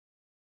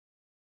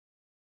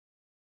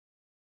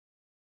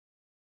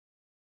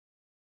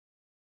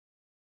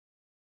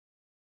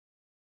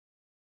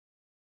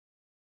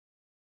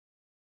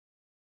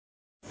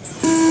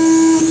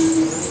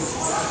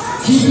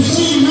Keep it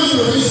clean,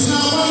 remember, it's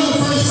not running the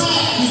first lap.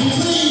 Keep it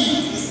clean.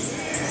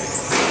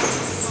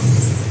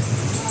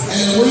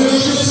 And the winner of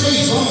this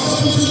race walks up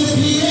into the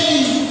PA.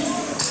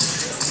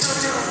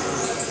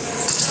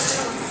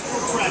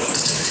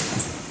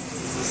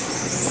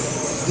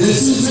 This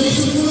is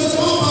racing for the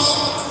bump up.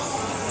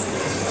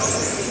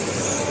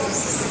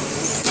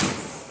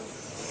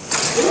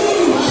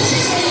 Ooh,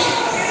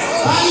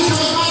 body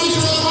shot, body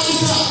shot, body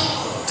shot.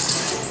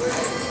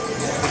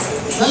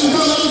 Let him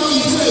go,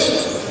 he's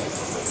good.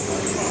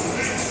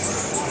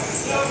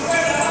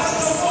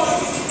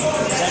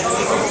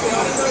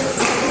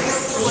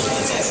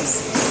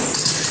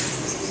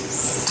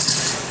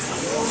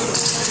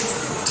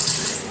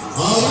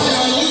 All right,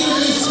 our leader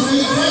is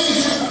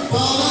Fraser,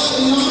 followed up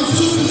in number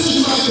 2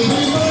 position by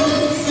Kareem Burger,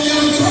 and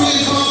number 3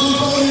 is Austin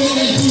Coleman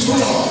and D.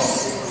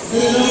 Ross. And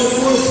the number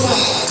 4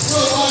 spot. So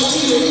our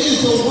leader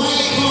is the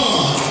white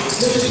car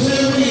with the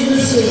celebrity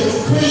Mr.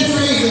 Kareem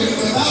Fraser,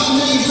 about to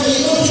make a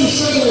straight motion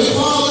straightaway,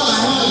 followed by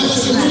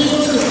Mr. Kareem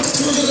Burger,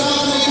 who is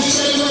about to make a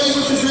straightaway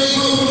with the gray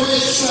coat with the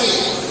red stripe.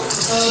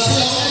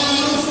 And our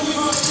number 3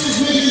 car is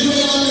making his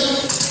way on the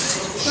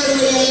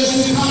straightaway as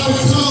the copper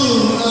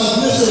tone of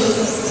Mr.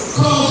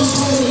 Carlton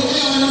Coleman,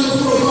 and our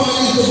number 4 car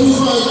is the blue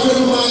car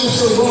driven by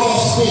Mr.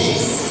 Ross Speed.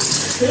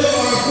 There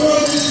are 4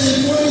 minutes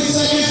and 40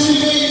 seconds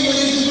remaining,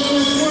 ladies and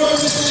gentlemen. 4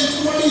 minutes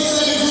and 40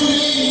 seconds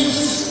remaining.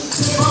 This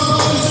is the bump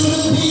up into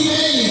the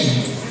PA.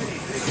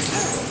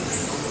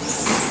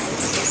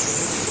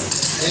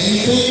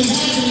 Anything can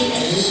happen,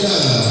 and it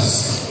does.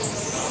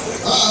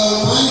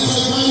 Body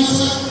shot, body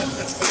shot.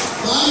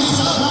 Body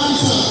shot, body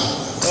shot.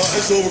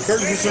 It's over.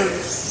 Curtain for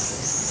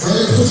service.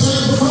 Curtain for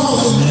service for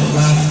Carlton.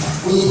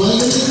 With 1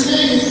 minute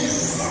remaining.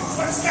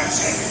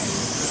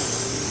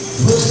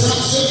 First stop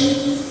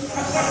shaking.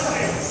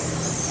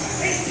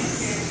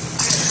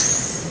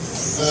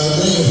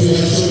 Thank you.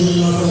 I'm showing you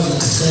my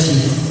presence. Thank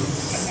you.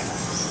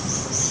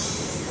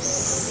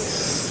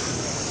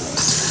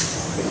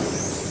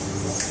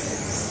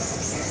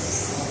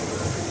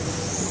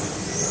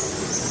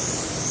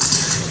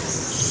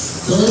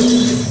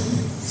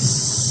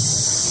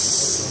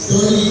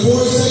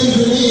 Thirty-four seconds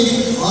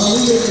remaining. Our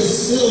leader is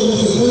still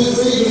Mr. Glenn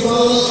Fraser,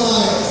 followed up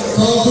by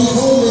Carlton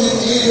Coleman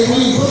and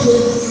Kareem Booker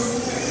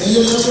in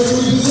the number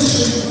 3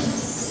 position.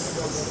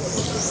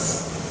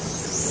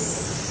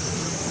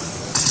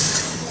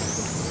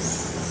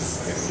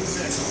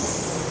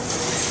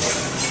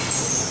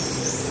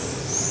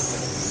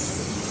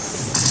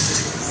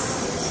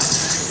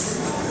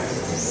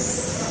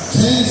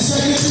 Ten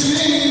seconds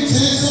remaining.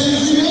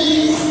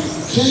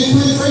 Can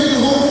Glenn Fraser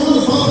hold on?